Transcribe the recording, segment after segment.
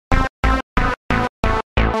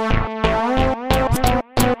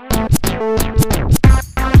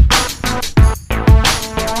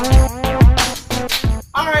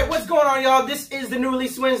This is the New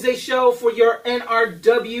Release Wednesday show for your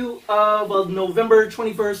NRW of November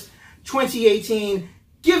 21st, 2018.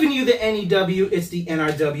 Giving you the NEW, it's the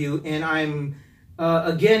NRW, and I'm,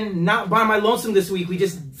 again, not by my lonesome this week. We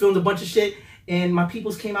just filmed a bunch of shit, and my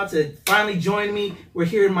peoples came out to finally join me. We're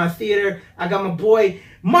here in my theater. I got my boy,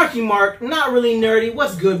 Marky Mark, not really nerdy.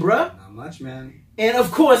 What's good, bruh? Not much, man. And,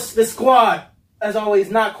 of course, the squad. As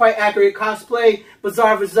always, not quite accurate cosplay,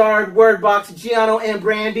 Bizarre Vizard, Wordbox, Giano, and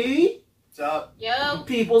Brandy. What's up? Yo.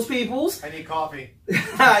 Peoples. I need coffee.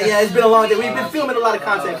 Yeah, it's been a long day. We've been filming a lot of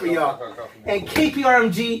content for y'all. And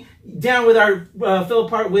KPRMG, down with our fill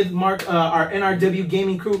part with Marc, our NRW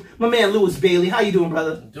gaming crew. My man, Lewis Bailey. How you doing,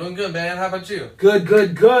 brother? Doing good, man. How about you? Good.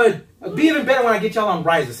 Be even better when I get y'all on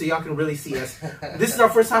Riser so y'all can really see us. This is our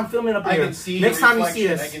first time filming up here. I can see Next time you see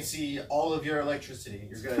us, I can see all of your electricity.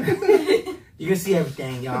 You're good. You can see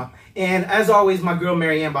everything, y'all. And as always, my girl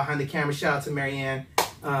Marianne behind the camera. Shout out to Marianne,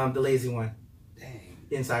 the lazy one. Dang.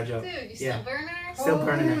 Inside joke. Dude, you still burning her? Still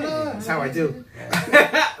burning her. That's how I do.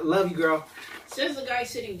 Love you, girl. Says the guy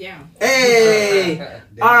sitting down. Hey!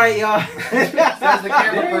 All right, y'all. That's the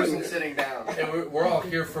camera person sitting down. And we're all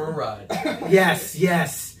here for a ride.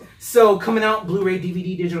 Yes. So, coming out, Blu-ray,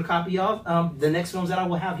 DVD, digital copy of the next films that I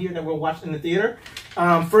will have here that we'll watch in the theater.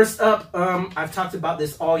 First up, I've talked about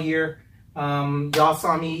this all year. Y'all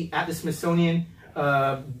saw me at the Smithsonian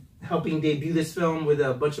helping debut this film with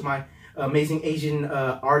a bunch of my amazing Asian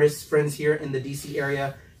artists, friends here in the DC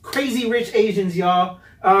area. Crazy rich Asians, y'all.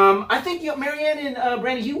 I think Marianne and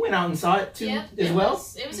Brandy, you went out and saw it too, as well.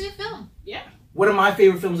 It was a good film. Yeah. One of my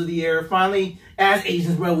favorite films of the year. Finally, as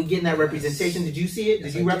Asians, bro, we getting that representation. Did you see it?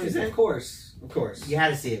 Did you represent? Of course. You had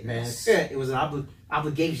to see it, man. Yes. It was an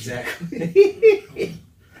obligation. Exactly.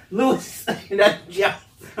 Lewis, yeah,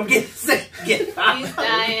 I'm getting sick. He's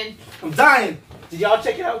dying. I'm dying. Did y'all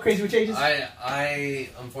check it out? Crazy Rich Asians? I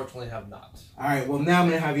unfortunately have not. All right, well, now I'm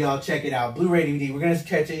going to have y'all check it out. Blu-ray DVD. We're going to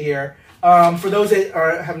catch it here. For those that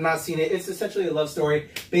have not seen it, it's essentially a love story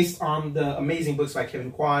based on the amazing books by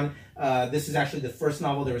Kevin Kwan. This is actually the first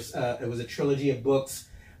novel. It was a trilogy of books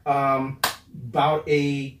about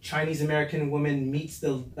a Chinese-American woman meets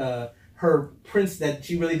her prince that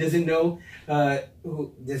she really doesn't know.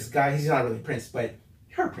 This guy, he's not really a prince, but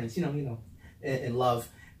her prince, in love.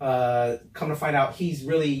 Come to find out, he's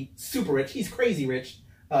really super rich. He's crazy rich.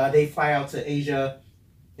 They fly out to Asia,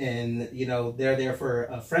 and they're there for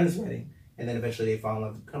a friend's wedding, and then eventually they fall in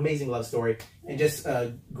love. Amazing love story, and just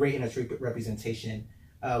great in a true representation.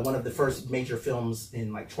 One of the first major films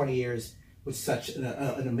in like 20 years with such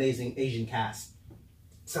an amazing Asian cast.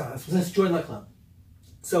 So that's Joy Luck Club.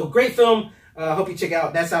 So great film. Hope you check it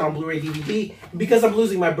out. That's out on Blu-ray DVD. And because I'm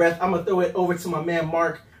losing my breath, I'm gonna throw it over to my man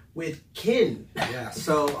Marc with Kin. Yeah.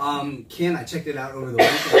 So Kin, I checked it out over the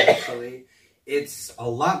weekend. Actually, it's a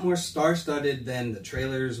lot more star-studded than the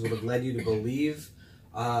trailers would have led you to believe.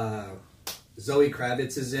 Zoe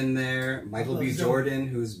Kravitz is in there. Michael B. Jordan,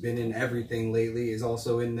 who's been in everything lately, is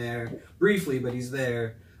also in there. Briefly, but he's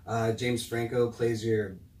there. James Franco plays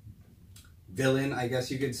your villain, I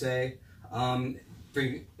guess you could say.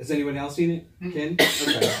 Has anyone else seen it, Kin?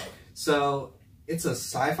 Okay. So, it's a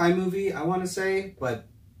sci-fi movie, I want to say, but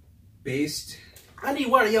based... I need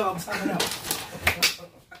one of y'all. I'm talking out.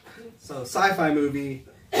 So, sci-fi movie,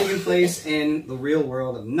 taking place in the real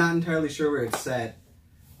world. I'm not entirely sure where it's set.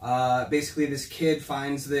 Basically, this kid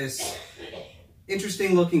finds this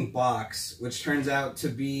interesting looking box, which turns out to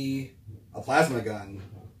be a plasma gun.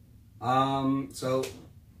 So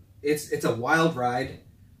it's a wild ride.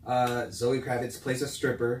 Zoe Kravitz plays a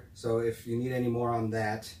stripper, so if you need any more on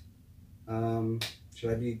that, should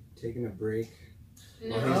I be taking a break?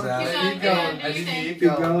 No. While he's out? Keep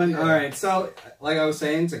Keep going? Alright, so like I was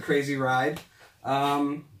saying, it's a crazy ride.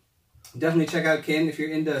 Definitely check out Kin if you're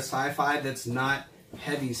into sci-fi that's not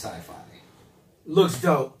heavy sci-fi. Looks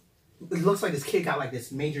dope. It looks like this kid got like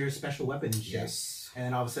this major special weapon and shit. Yes. And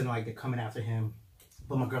then all of a sudden, like, they're coming after him.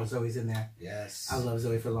 But my girl Zoe's in there. Yes. I love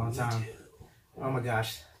Zoe for a long time. Oh my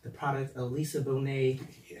gosh. The product, Elisa Bonet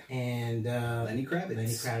and Lenny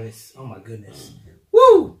Kravitz. Oh my goodness.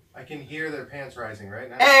 Woo! I can hear their pants rising right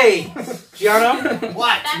now. Hey! Giano,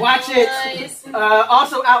 watch it.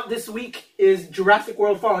 Also out this week is Jurassic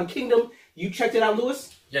World Fallen Kingdom. You checked it out,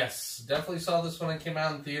 Lewis? Yes, definitely saw this when I came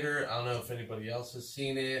out in theater. I don't know if anybody else has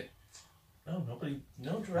seen it. No, nobody.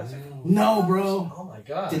 No Jurassic. No, bro. Oh my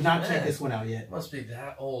god. Did not check this one out yet. Must be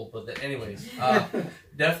that old, but anyways,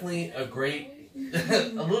 definitely a great. A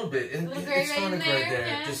little bit. It's starting right there.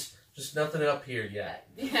 Yeah. Just nothing up here yet.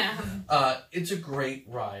 Yeah. It's a great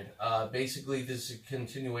ride. Basically, this is a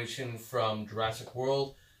continuation from Jurassic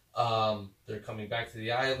World. They're coming back to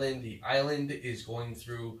the island. The island is going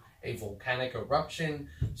through a volcanic eruption.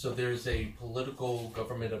 So there's a political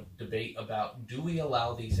government debate about, do we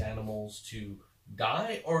allow these animals to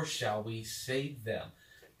die or shall we save them?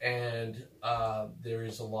 And there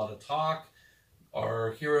is a lot of talk.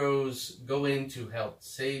 Our heroes go in to help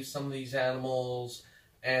save some of these animals,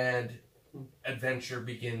 and adventure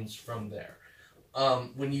begins from there.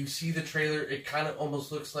 When you see the trailer, it kind of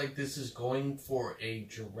almost looks like this is going for a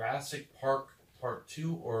Jurassic Park Part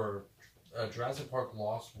 2 or a Jurassic Park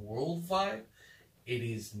Lost World vibe. It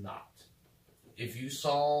is not. If you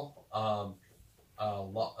saw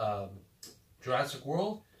Jurassic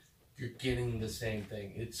World, you're getting the same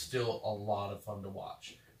thing. It's still a lot of fun to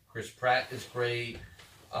watch. Chris Pratt is great.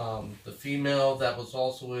 The female that was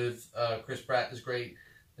also with Chris Pratt is great.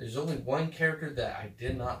 There's only one character that I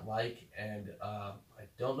did not like, and I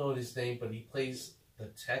don't know his name, but he plays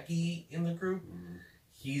the techie in the group.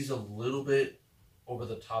 He's a little bit over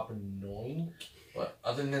the top and annoying, but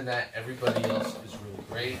other than that, everybody else is really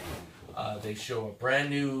great. They show a brand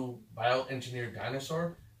new bioengineered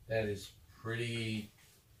dinosaur that is pretty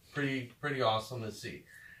awesome to see.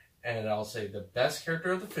 And I'll say the best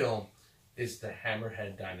character of the film is the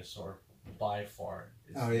hammerhead dinosaur by far.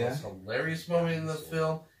 It's the most hilarious moment in the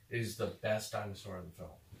film. It is the best dinosaur in the film.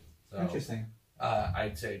 So, interesting.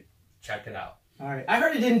 I'd say check it out. All right. I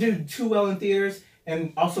heard it didn't do too well in theaters,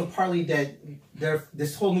 and also partly that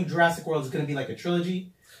this whole new Jurassic World is going to be like a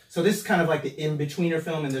trilogy. So this is kind of like the in-betweener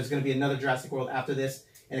film, and there's going to be another Jurassic World after this,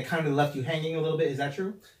 and it kind of left you hanging a little bit. Is that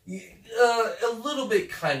true? A little bit,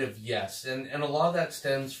 kind of, yes. And a lot of that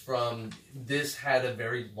stems from this had a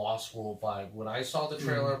very Lost World vibe. When I saw the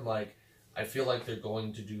trailer, I'm like, I feel like they're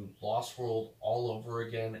going to do Lost World all over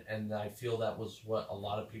again, and I feel that was what a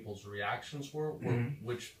lot of people's reactions were,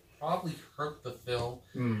 which probably hurt the film.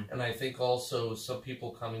 And I think also some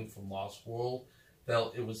people coming from Lost World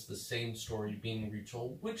felt it was the same story being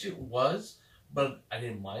retold, which it was, but I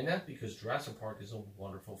didn't mind that because Jurassic Park is a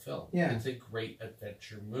wonderful film. Yeah. It's a great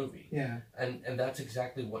adventure movie. Yeah. And that's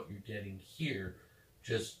exactly what you're getting here,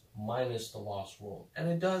 just minus the Lost World. And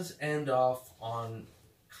it does end off on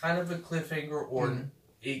kind of a cliffhanger, or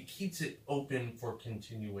it keeps it open for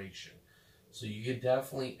continuation. So you could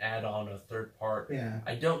definitely add on a third part. Yeah.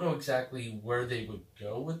 I don't know exactly where they would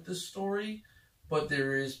go with the story, but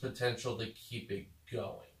there is potential to keep it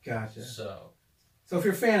going. Gotcha. So if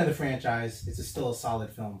you're a fan of the franchise, it's still a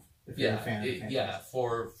solid film. If you're a fan of the franchise. Yeah,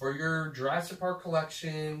 for your Jurassic Park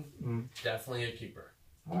collection, definitely a keeper.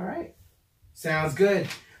 All right. Sounds good.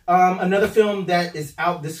 Another film that is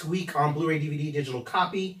out this week on Blu-ray DVD digital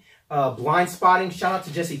copy, Blind Spotting. Shout out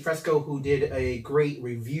to Jesse Fresco, who did a great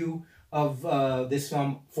review of this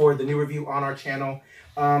film for the new review on our channel.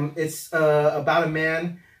 It's about a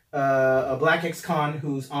man, a black ex-con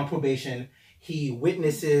who's on probation. He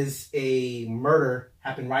witnesses a murder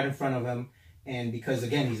happen right in front of him, and because,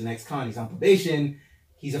 again, he's an ex-con, he's on probation,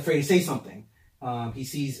 he's afraid to say something. He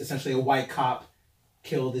sees essentially a white cop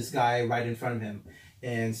kill this guy right in front of him.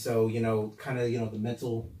 And so, kind of, the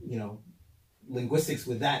mental, linguistics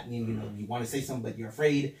with that, you want to say something, but you're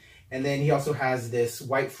afraid. And then he also has this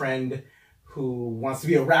white friend who wants to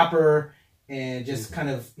be a rapper, and just kind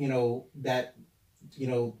of, that,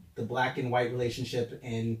 the black and white relationship,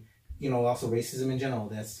 and, also racism in general.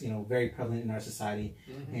 That's, very prevalent in our society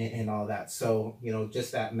and all that. So,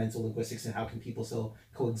 just that mental linguistics and how can people still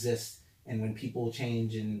coexist, and when people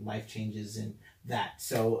change and life changes and that.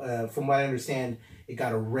 So, from what I understand, it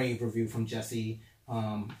got a rave review from Jesse.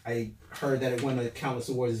 I heard that it won countless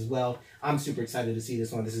awards as well. I'm super excited to see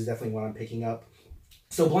this one. This is definitely one I'm picking up.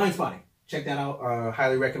 So, Blind Spotting. Check that out.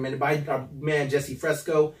 Highly recommended by our man Jesse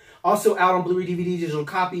Fresco. Also out on Blu-ray DVD digital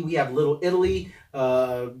copy, we have Little Italy.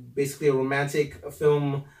 Basically a romantic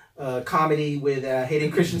film comedy with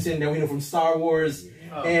Hayden Christensen that we know from Star Wars,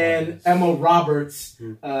 and Emma Roberts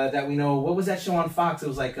that we know. What was that show on Fox? It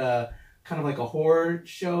was like kind of like a horror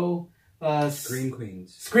show. Scream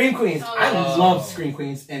Queens. Scream Queens. I love Scream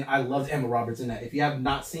Queens, and I loved Emma Roberts in that. If you have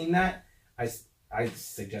not seen that, I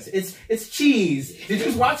suggest it. It's cheese. Did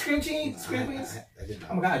you watch Scream Queens? I did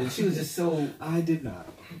not. Oh my god, she was just so. I did not.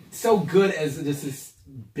 So good as just this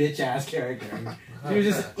bitch ass character. She was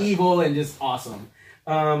just evil and just awesome.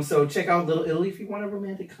 So check out Little Italy if you want a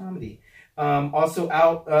romantic comedy. Also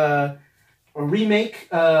out a remake,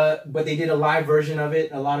 but they did a live version of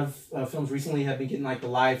it. A lot of films recently have been getting like the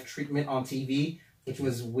live treatment on TV, which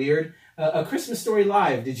was weird. A Christmas Story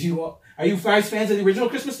Live. Are you guys fans of the original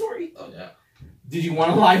Christmas Story? Oh yeah. Did you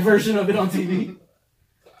want a live version of it on TV?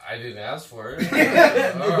 I didn't ask for it.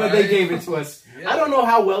 But they gave it to us. Yeah. I don't know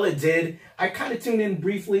how well it did. I kind of tuned in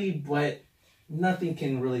briefly, but nothing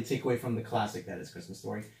can really take away from the classic that is Christmas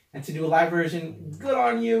Story. And to do a live version, good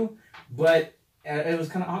on you, but it was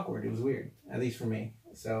kind of awkward. It was weird, at least for me.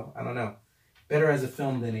 So, I don't know. Better as a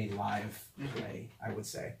film than a live play, I would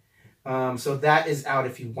say. So that is out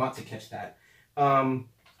if you want to catch that.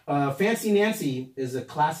 Fancy Nancy is a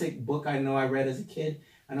classic book I know I read as a kid.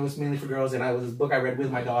 I know it's mainly for girls, and it was a book I read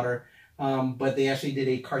with my daughter. But they actually did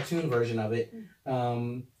a cartoon version of it.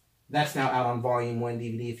 That's now out on Volume 1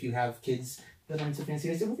 DVD if you have kids that are into Fancy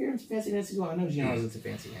Nancy. If you're into Fancy Nancy, well, I know Giano's into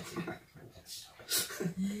Fancy Nancy.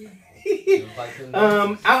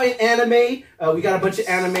 Out in anime, we got a bunch of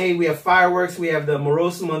anime. We have Fireworks, we have the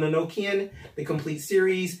Morosu Mononokean, the complete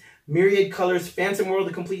series, Myriad Colors, Phantom World,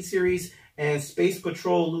 the complete series, and Space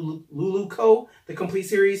Patrol Luluco, the complete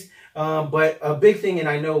series. But a big thing, and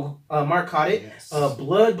I know Marc caught it,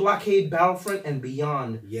 Blood Blockade Battlefront and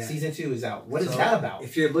Beyond Season 2 is out. What is that about?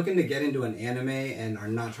 If you're looking to get into an anime and are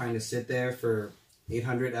not trying to sit there for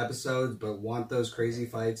 800 episodes but want those crazy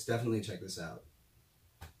fights, definitely check this out.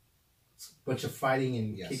 Bunch of fighting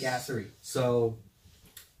and kick-assery. So,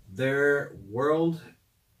 their world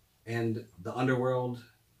and the underworld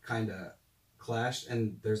kind of clashed,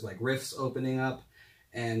 and there's like rifts opening up,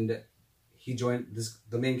 and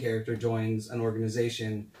the main character joins an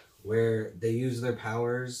organization where they use their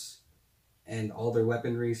powers, and all their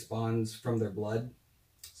weaponry spawns from their blood.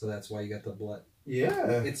 So that's why you get the blood.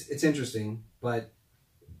 Yeah, it's interesting, but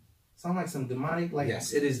sound like some demonic. Like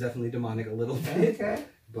yes, it is definitely demonic a little bit. Okay.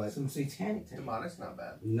 But some satanic. Demonic's not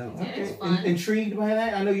bad. No. Yeah, Okay. it's fun. Intrigued by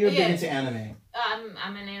that? I know you're big into anime.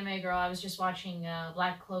 I'm an anime girl. I was just watching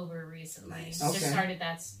Black Clover recently. Nice. Okay. Just started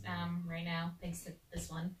that right now, thanks to this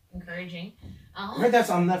one. Encouraging. I heard that's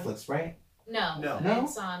on Netflix, right? No, No?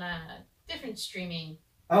 it's on a different streaming.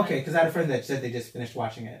 Okay, because I had a friend that said they just finished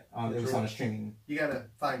watching it. It was on a streaming. You gotta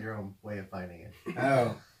find your own way of finding it.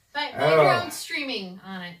 Oh, Find your own streaming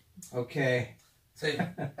on it. okay. I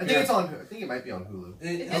think it might be on Hulu.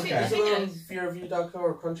 Okay. Is it on VRV.com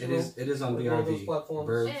or Crunchyroll? It is on Like one of those VRV. platforms?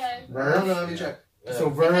 Verve. Yeah. I don't know, let me check. So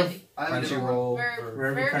Verve. I haven't done one. Crunchyroll.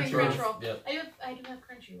 Verve and Crunchyroll. Crunchyroll. Yep. I do have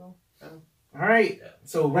Crunchyroll. All right. Yeah.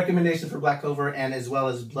 So recommendations for Black Clover and as well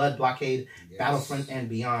as Blood Blockade, Yes. Battlefront, and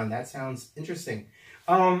Beyond. That sounds interesting.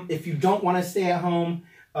 If you don't want to stay at home,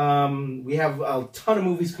 we have a ton of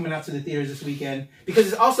movies coming out to the theaters this weekend because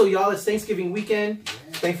it's also it's Thanksgiving weekend.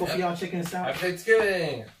 Thankful for y'all checking us out. Happy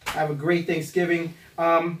Thanksgiving! Have a great Thanksgiving.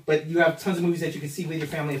 But you have tons of movies that you can see with your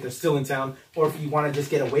family if they're still in town, or if you want to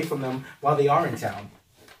just get away from them while they are in town.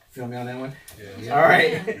 Feel me on that one? Yeah. All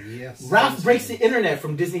right. Yes. Ralph Breaks the Internet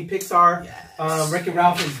from Disney Pixar. Yes. Wreck-It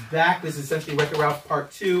Ralph is back. This is essentially Wreck-It Ralph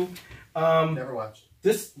Part 2. Never watched.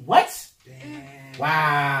 What? Damn.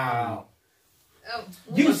 Wow. Oh,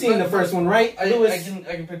 You've seen the first one, right, I Louis?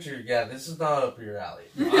 can picture. Yeah, this is not up your alley.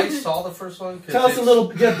 I saw the first one. Tell us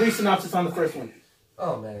a brief synopsis on the first one.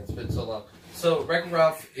 Oh man, it's been so long. So Wreck-It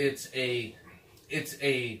Ralph, it's a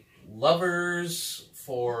lovers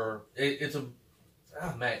for it's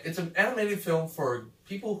an animated film for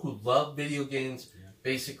people who love video games. Yeah.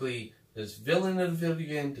 Basically, this villain of the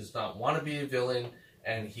video game does not want to be a villain,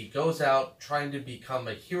 and he goes out trying to become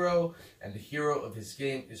a hero, and the hero of his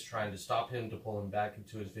game is trying to stop him to pull him back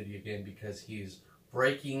into his video game because he's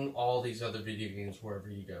breaking all these other video games wherever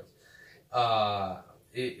he goes.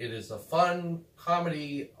 It is a fun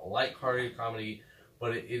comedy, a light-hearted comedy,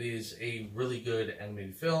 but it is a really good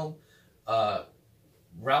animated film.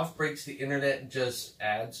 Ralph Breaks the Internet and just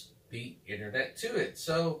adds the internet to it.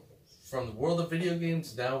 So, from the world of video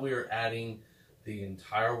games, now we are adding the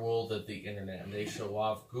entire world of the internet. And they show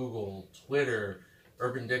off Google, Twitter,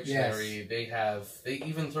 Urban Dictionary. Yes. They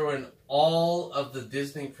even throw in all of the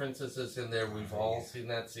Disney princesses in there. We've all seen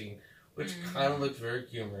that scene, which kind of looks very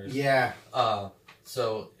humorous. Yeah.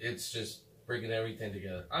 So it's just bringing everything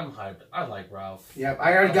together. I'm hyped. I like Ralph. Yep.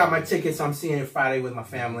 I already got my tickets. I'm seeing it Friday with my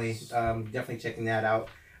family. Definitely checking that out.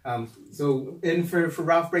 So, and for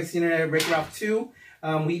Ralph Breaks the Internet, Wreck-It Ralph 2,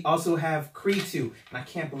 we also have Creed 2. And I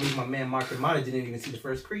can't believe my man Marc Admana didn't even see the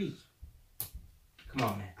first Creed. Come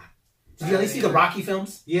on, man. Did you at least see the Rocky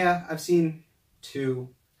films? Yeah, I've seen 2,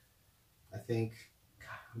 I think. God,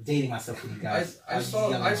 I'm dating myself with you guys. I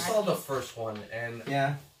saw the first one, and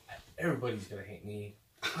yeah. Everybody's gonna hate me.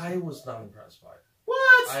 I was not impressed by it.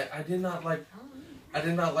 What? I did not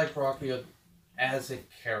like Rocky as a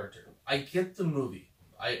character. I get the movie.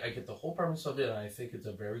 I get the whole premise of it, and I think it's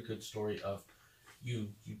a very good story of you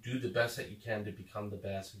do the best that you can to become the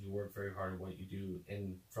best, and you work very hard at what you do,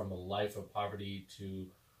 and from a life of poverty to,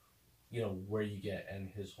 where you get, and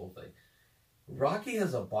his whole thing. Rocky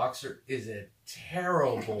as a boxer is a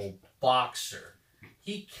terrible boxer.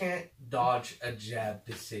 He can't dodge a jab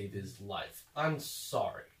to save his life. I'm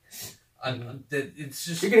sorry. It's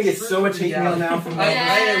just You're gonna get so much hate mail now from I me.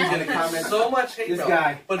 am gonna comment so much hate This mail,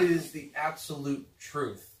 guy. but it is the absolute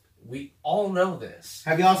truth. We all know this.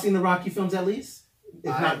 Have y'all seen the Rocky films at least? If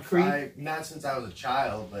not Creed? Not since I was a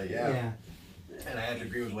child, but yeah. And I have to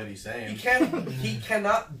agree with what he's saying. He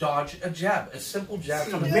cannot dodge a jab, a simple jab.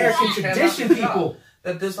 Some American tradition, people.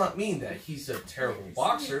 That does not mean that he's a terrible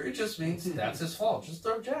boxer. It just means that's his fault. Just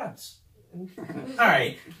throw jabs. All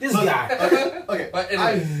right, this guy. Okay, But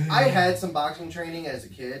anyway. I had some boxing training as a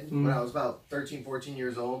kid when I was about 13, 14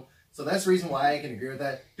 years old. So that's the reason why I can agree with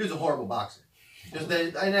that. Dude's a horrible boxer.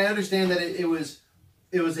 And I understand that it was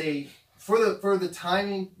a for the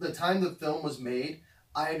time the film was made.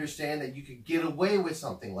 I understand that you could get away with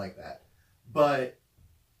something like that, but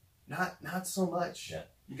not so much. Yeah.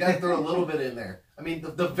 You got to throw a little bit in there. I mean,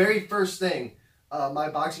 the very first thing my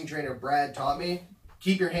boxing trainer Brad taught me: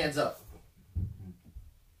 keep your hands up.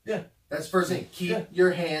 Yeah, that's the first thing. Keep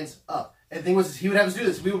your hands up. And the thing was, he would have us do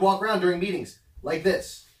this. We would walk around during meetings like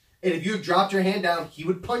this, and if you dropped your hand down, he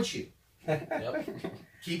would punch you. Yep.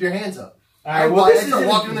 Keep your hands up. All right, well, I start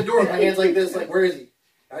walking in the door with my hands like this, like, where is he?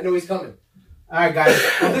 I know he's coming. All right, guys.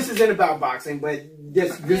 Well, this isn't about boxing, but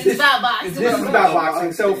this is about boxing. This is about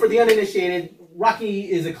boxing. So, for the uninitiated, Rocky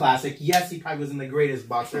is a classic. Yes, he probably wasn't the greatest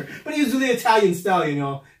boxer, but he was the Italian style, you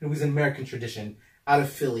know. It was an American tradition out of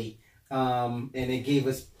Philly, and it gave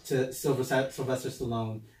us to Sylvester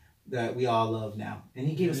Stallone that we all love now, and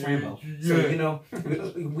he gave us Rambo. So you know,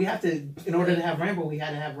 we have to, in order to have Rambo, we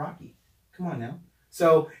had to have Rocky. Come on now.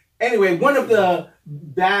 So anyway, one of the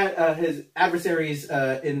his adversaries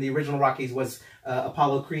in the original Rockies was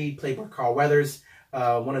Apollo Creed, played by Carl Weathers.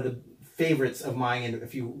 One of the favorites of mine, and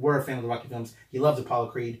if you were a fan of the Rocky films, he loves Apollo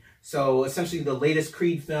Creed. So essentially, the latest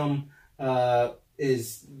Creed film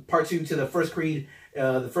is part 2 to the first Creed.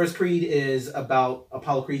 The first Creed is about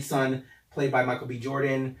Apollo Creed's son, played by Michael B.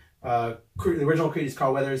 Jordan. The original Creed is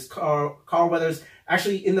Carl Weathers. Carl Weathers,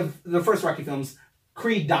 actually, in the first Rocky films,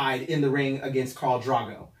 Creed died in the ring against Khal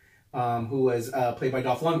Drogo, who was played by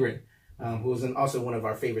Dolph Lundgren, who was also one of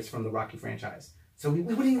our favorites from the Rocky franchise. So we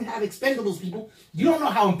wouldn't even have Expendables, people. You don't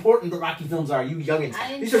know how important the Rocky films are, you youngins.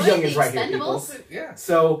 These are youngins right here, people. Yeah.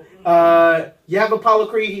 So you have Apollo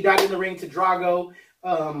Creed. He died in the ring to Drago.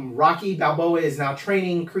 Rocky Balboa is now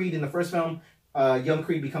training Creed in the first film. Young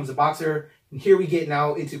Creed becomes a boxer. And here we get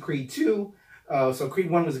now into Creed 2. So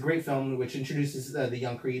Creed 1 was a great film, which introduces the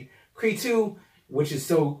young Creed. Creed 2, which is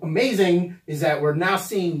so amazing, is that we're now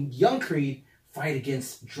seeing young Creed fight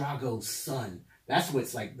against Drago's son. That's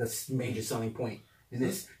what's like the major selling point. And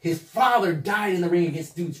his father died in the ring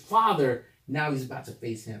against dude's father. Now he's about to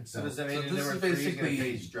face him. So does that mean this is basically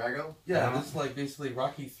face Drago? Yeah, this is like basically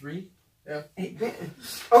Rocky 3. Yeah.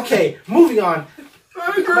 Okay, moving on.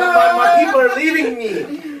 My people are leaving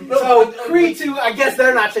me. So Creed 2, I guess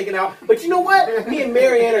they're not checking out. But you know what? Me and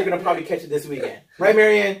Marianne are gonna probably catch it this weekend, right,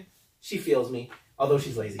 Marianne? She feels me, although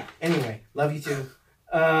she's lazy. Anyway, love you too.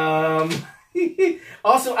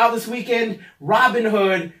 Also out this weekend, Robin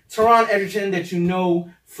Hood. Taron Egerton, that you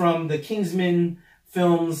know from the Kingsman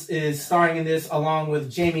films, is starring in this, along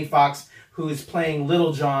with Jamie Foxx, who is playing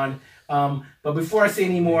Little John. But before I say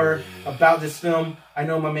any more about this film, I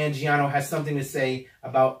know my man Giano has something to say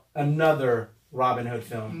about another Robin Hood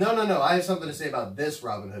film. No. I have something to say about this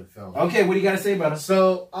Robin Hood film. Okay, what do you got to say about it?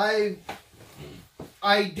 So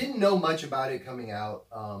I didn't know much about it coming out,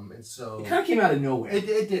 and so it kind of came out of nowhere.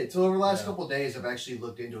 It did. So over the last couple of days, I've actually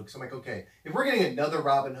looked into it because I'm like, okay, if we're getting another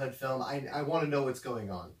Robin Hood film, I want to know what's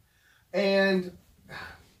going on. And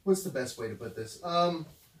what's the best way to put this?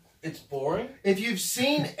 It's boring. If you've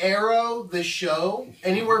seen Arrow, the show,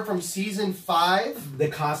 anywhere from season 5, the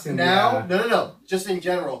costume now, no, just in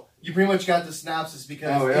general, you pretty much got the synopsis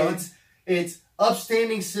because it's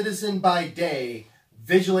upstanding citizen by day,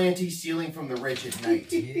 vigilante stealing from the rich at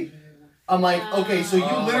night. I'm like, okay, so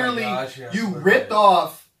you literally ripped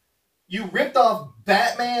off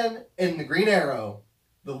Batman and the Green Arrow,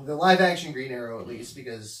 the live action Green Arrow at least,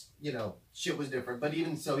 because you know shit was different. But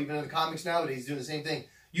even so, even in the comics nowadays, doing the same thing.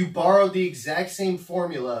 You borrowed the exact same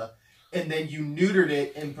formula, and then you neutered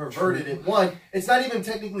it and perverted it. One, it's not even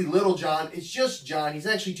technically Little John; it's just John. He's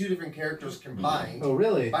actually 2 different characters combined. Oh,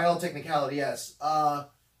 really? By all technicality, yes. And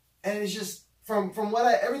it's just from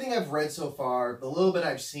what everything I've read so far, the little bit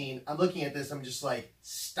I've seen, I'm looking at this. I'm just like,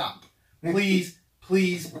 stop, please,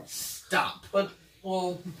 please, stop. But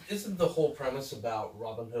isn't the whole premise about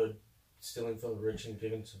Robin Hood stealing from the rich and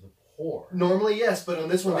giving to the poor? Normally, yes, but on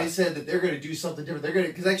this one, they said that they're going to do something different. They're going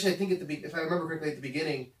to, because actually, I think if I remember correctly, at the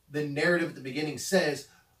beginning, the narrative at the beginning says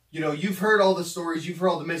you've heard all the stories, you've heard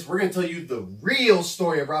all the myths. We're going to tell you the real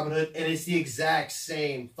story of Robin Hood, and it's the exact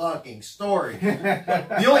same fucking story.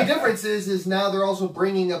 The only difference is now they're also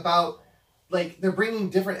bringing about, like, they're bringing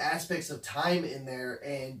different aspects of time in there,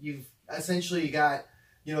 and you've essentially got,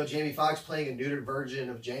 Jamie Foxx playing a neutered version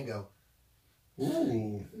of Django.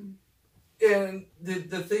 Ooh. And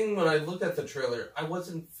the thing, when I looked at the trailer, I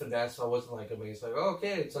wasn't finessed. I wasn't like amazed. Like, oh,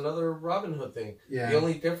 okay, it's another Robin Hood thing. Yeah. The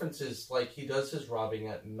only difference is, like, he does his robbing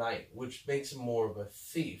at night, which makes him more of a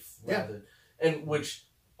thief. And which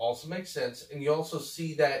also makes sense. And you also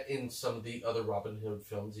see that in some of the other Robin Hood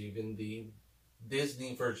films, even the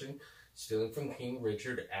Disney version, stealing from King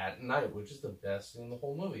Richard at night, which is the best in the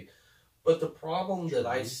whole movie. But the problem that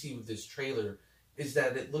I see with this trailer is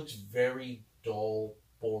that it looks very dull,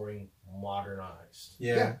 boring, modernized.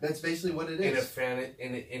 Yeah, that's basically what it is.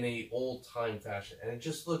 In a old time fashion, and it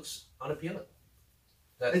just looks unappealing.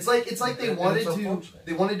 It's like they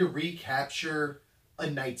wanted to recapture A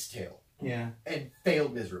Knight's Tale. Yeah. And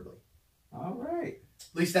failed miserably. All right.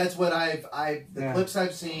 At least that's what the clips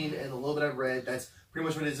I've seen and a little bit I've read, that's pretty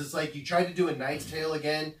much what it is. It's like you tried to do A Knight's Tale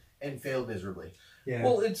again and failed miserably. Yeah.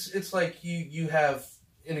 Well, it's like you have,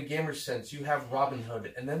 in a gamer sense, you have Robin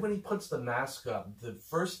Hood, and then when he puts the mask up, the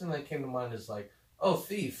first thing that came to mind is like, oh,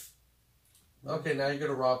 thief. Okay, now you're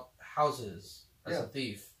going to rob houses as a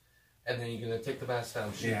thief. And then you're going to take the mask down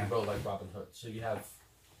and shoot your bow like Robin Hood. So you have,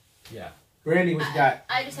 Brandy, what you got?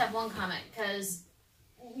 I just have one comment, because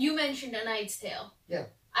you mentioned A Knight's Tale. Yeah.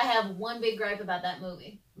 I have one big gripe about that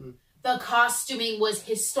movie. The costuming was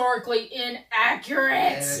historically inaccurate.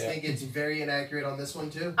 And I think it's very inaccurate on this one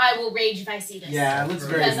too. I will rage if I see this. Yeah, it looks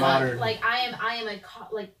very modern.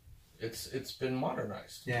 It's been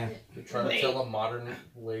modernized. Yeah. They're trying to tell a modern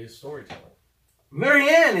way of storytelling.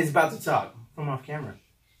 Marianne is about to talk from off camera.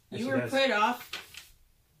 You were put off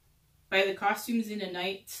by the costumes in A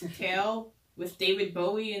Knight's Tale with David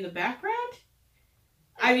Bowie in the background?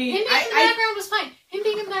 I mean, him being in the background was fine. Him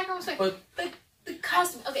being in the background was fine. But the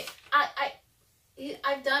costume. Okay,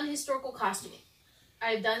 I've done historical costuming.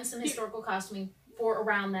 I've done some historical costuming for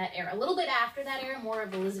around that era. A little bit after that era, more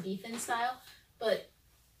of Elizabethan style. But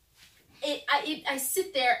I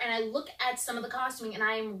sit there and I look at some of the costuming and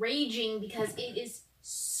I am raging because it is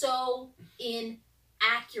so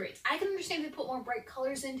inaccurate. I can understand if they put more bright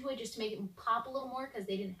colors into it just to make it pop a little more, because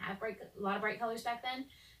they didn't have a lot of bright colors back then.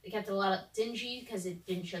 They kept it a lot of dingy because it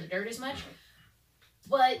didn't show the dirt as much.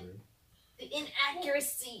 But the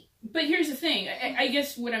inaccuracy. But here's the thing. I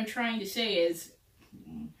guess what I'm trying to say is,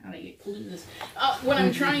 how do I get pulled into this? What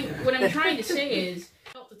I'm trying to say is,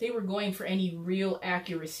 I felt that they were going for any real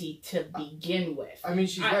accuracy to begin with. I mean,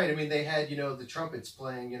 she's right. I mean, they had the trumpets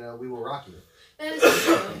playing. We Will Rock You. That is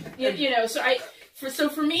true. So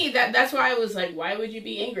for me, that's why I was like, why would you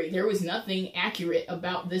be angry? There was nothing accurate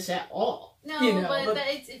about this at all. No, but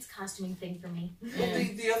it's costuming thing for me. Well,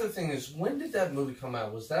 the other thing is, when did that movie come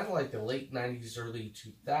out? Was that like the late 90s, early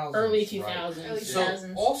 2000s? Early 2000s. Right? Early 2000s.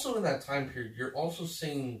 So also in that time period, you're also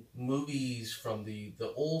seeing movies from the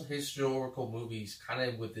old historical movies kind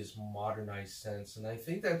of with this modernized sense. And I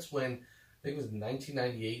think that's when, I think it was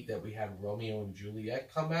 1998 that we had Romeo and Juliet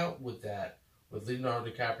come out with Leonardo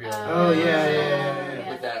DiCaprio.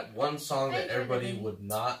 With that one song that everybody would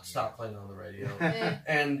not stop playing on the radio.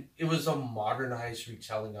 And it was a modernized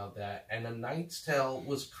retelling of that. And A Knight's Tale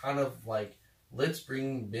was kind of like, let's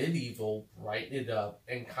bring medieval, brighten it up,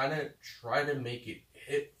 and kind of try to make it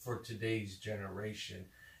hip for today's generation.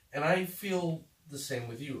 And I feel the same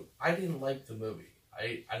with you. I didn't like the movie.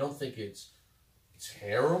 I don't think it's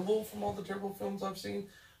terrible from all the terrible films I've seen,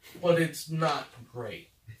 but it's not great.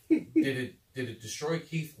 Did it destroy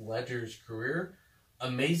Heath Ledger's career?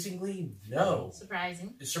 Amazingly, no.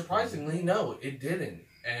 Surprisingly, no, it didn't.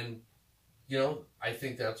 And, I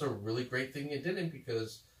think that's a really great thing it didn't,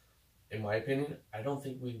 because, in my opinion, I don't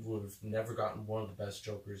think we would have never gotten one of the best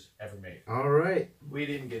Jokers ever made. All right. We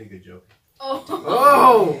didn't get a good Joker.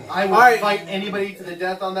 Oh! I will fight anybody to the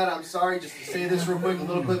death on that. I'm sorry, just to say this real quick, a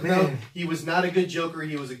little quick note. He was not a good Joker.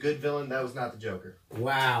 He was a good villain. That was not the Joker.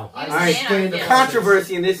 Wow. All right.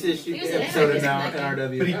 Controversy in this episode of Now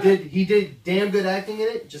NRW. But he did damn good acting in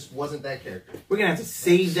it. Just wasn't that character. We're going to have to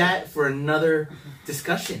save that for another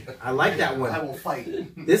discussion. I like that one. I will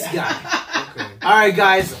fight. This guy. Okay. All right,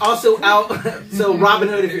 guys. Also out. So Robin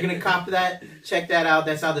Hood, if you're going to cop that, check that out.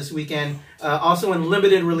 That's out this weekend. Also in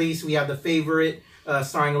limited release, we have The Favorite,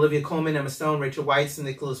 starring Olivia Colman, Emma Stone, Rachel Weisz, and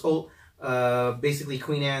Nicholas Hoult. Basically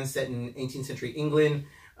Queen Anne set in 18th century England.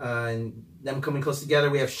 And them coming close together.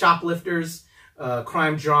 We have Shoplifters,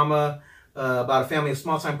 crime drama about a family of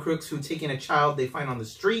small-time crooks who take in a child they find on the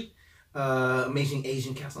street. Amazing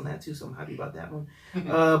Asian cast on that too, so I'm happy about that one.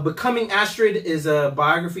 Becoming Astrid is a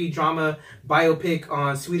biography drama biopic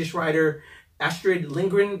on Swedish writer Astrid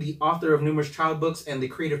Lindgren, the author of numerous child books and the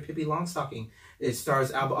creator of Pippi Longstocking. It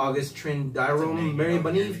stars Alba August, Trine Dyrholm, Mary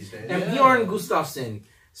Bonive, and Bjorn Gustafsson.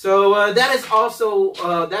 So that is also,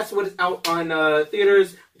 that's what is out on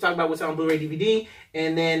theaters. We talked about what's out on Blu-ray DVD.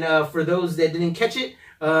 And then for those that didn't catch it,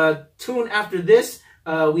 tune after this.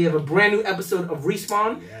 We have a brand new episode of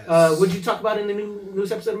Respawn. Yes. What did you talk about in the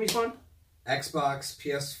news episode of Respawn? Xbox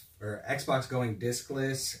going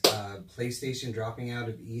discless, PlayStation dropping out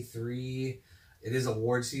of E3. It is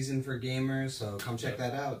award season for gamers, so come check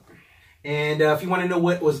that out. And if you want to know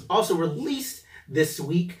what was also released this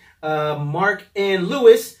week, Marc and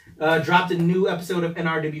Lewis dropped a new episode of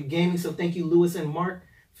NRW Gaming. So thank you, Lewis and Marc,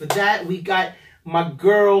 for that. We got my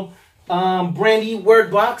girl Brandy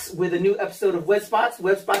Wordbox with a new episode of Web Spots.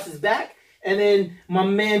 Web Spots is back. And then my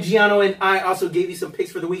man Giano and I also gave you some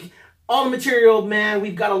picks for the week. All the material, man.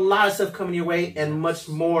 We've got a lot of stuff coming your way and much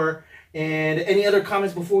more. And any other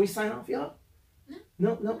comments before we sign off, y'all?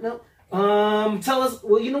 No. Tell us,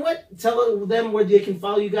 well, you know what? Tell them where they can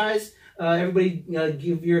follow you guys. Everybody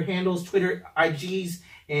give your handles, Twitter, IGs,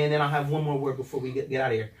 and then I'll have one more word before we get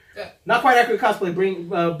out of here. Yeah. Not Quite Accurate Cosplay,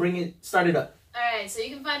 bring it, start it up. Alright, so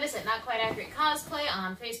you can find us at Not Quite Accurate Cosplay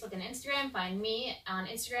on Facebook and Instagram. Find me on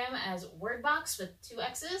Instagram as Wordbox with 2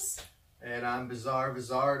 X's. And I'm Bizarre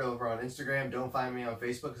Bizarre over on Instagram. Don't find me on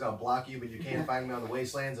Facebook because I'll block you, but you can find me on the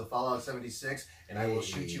Wastelands of Fallout 76, and I will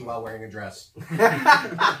shoot you while wearing a dress.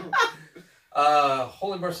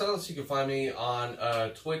 Holy Marcellus, you can find me on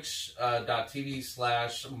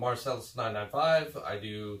twitch.tv/Marcellus995. I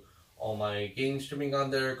do all my game streaming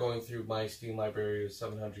on there, going through my Steam library of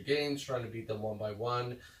 700 games, trying to beat them one by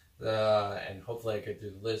one, and hopefully I get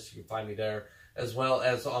through the list. You can find me there, as well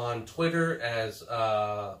as on Twitter as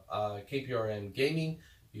KPRN Gaming.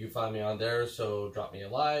 You can find me on there, so drop me a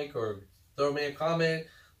like or throw me a comment.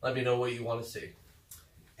 Let me know what you want to see.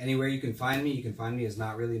 Anywhere you can find me as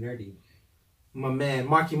Not Really Nerdy. My man,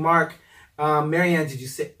 Marky Mark. Marianne, did you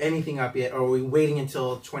set anything up yet, or are we waiting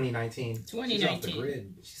until 2019? 2019. She's off the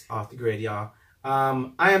grid. She's off the grid, y'all.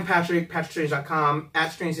 I am Patrick, PatrickStrange.com,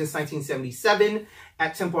 at Strange since 1977,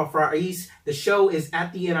 at Temple Far East. The show is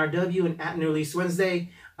at the NRW and at New Release Wednesday.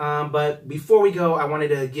 But before we go, I wanted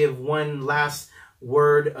to give one last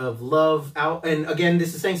word of love out. And again,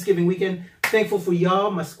 this is Thanksgiving weekend. Thankful for y'all,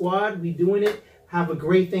 my squad. We doing it. Have a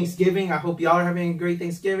great Thanksgiving. I hope y'all are having a great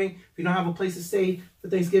Thanksgiving. If you don't have a place to stay for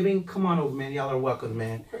Thanksgiving, come on over, man. Y'all are welcome,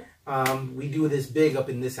 man. We do this big up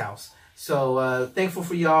in this house. So thankful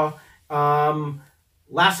for y'all.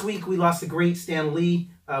 Last week, we lost the great Stan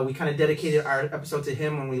Lee. We kind of dedicated our episode to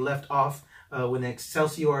him when we left off with an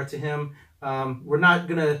Excelsior to him. We're not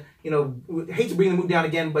going to, hate to bring the mood down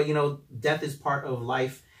again, but, death is part of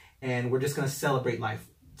life, and we're just going to celebrate life.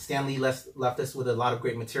 Stan Lee left us with a lot of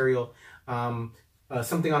great material.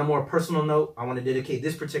 Something on a more personal note, I want to dedicate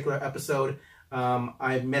this particular episode.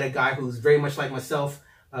 I met a guy who's very much like myself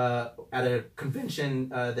at a convention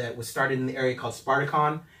that was started in the area called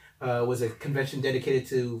Spartacon. Was a convention dedicated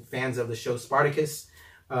to fans of the show Spartacus.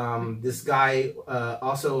 This guy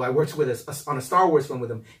also, I worked with on a Star Wars film with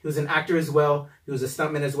him. He was an actor as well. He was a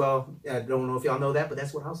stuntman as well. I don't know if y'all know that, but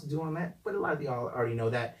that's what I also do on that. But a lot of y'all already know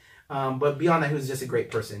that. But beyond that, he was just a great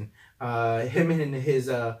person. Him and his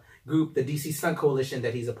group, the DC Stunt Coalition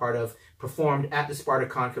that he's a part of, performed at the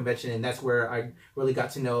Spartacon convention, and that's where I really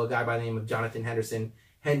got to know a guy by the name of Jonathan Henderson,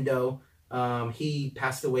 Hendo. He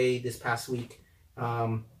passed away this past week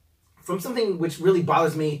from something which really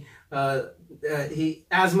bothers me. Asthma.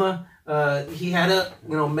 He had a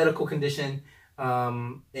medical condition,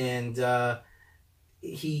 and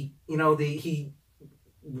he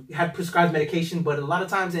had prescribed medication, but a lot of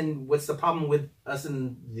times, and what's the problem with us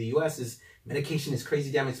in the U.S. is medication is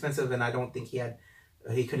crazy damn expensive, and I don't think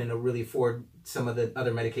he couldn't really afford some of the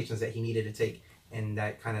other medications that he needed to take, and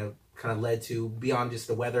that kind of led to, beyond just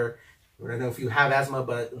the weather. I don't know if you have asthma,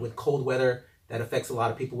 but with cold weather, that affects a lot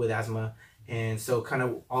of people with asthma, and so kind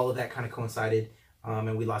of all of that kind of coincided,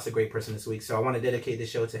 and we lost a great person this week. So I want to dedicate this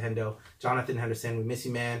show to Hendo, Jonathan Henderson. We miss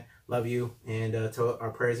you, man. Love you, and to our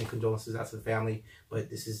prayers and condolences out to the family, but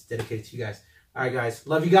this is dedicated to you guys. All right, guys.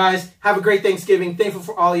 Love you guys. Have a great Thanksgiving. Thankful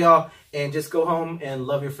for all y'all. And just go home and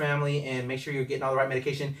love your family and make sure you're getting all the right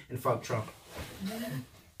medication and fuck Trump.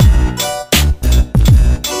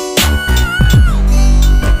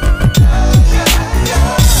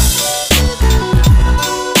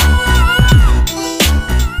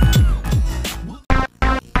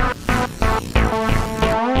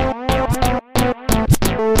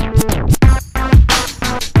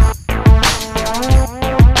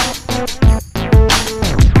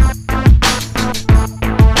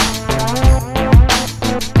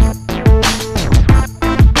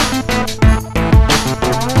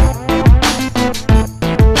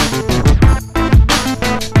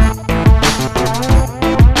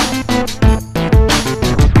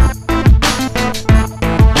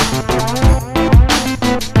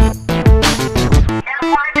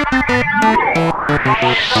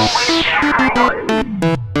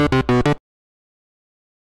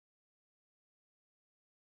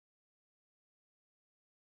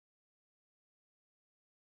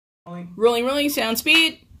 Rolling, sound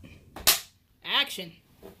speed. Action.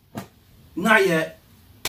 Not yet.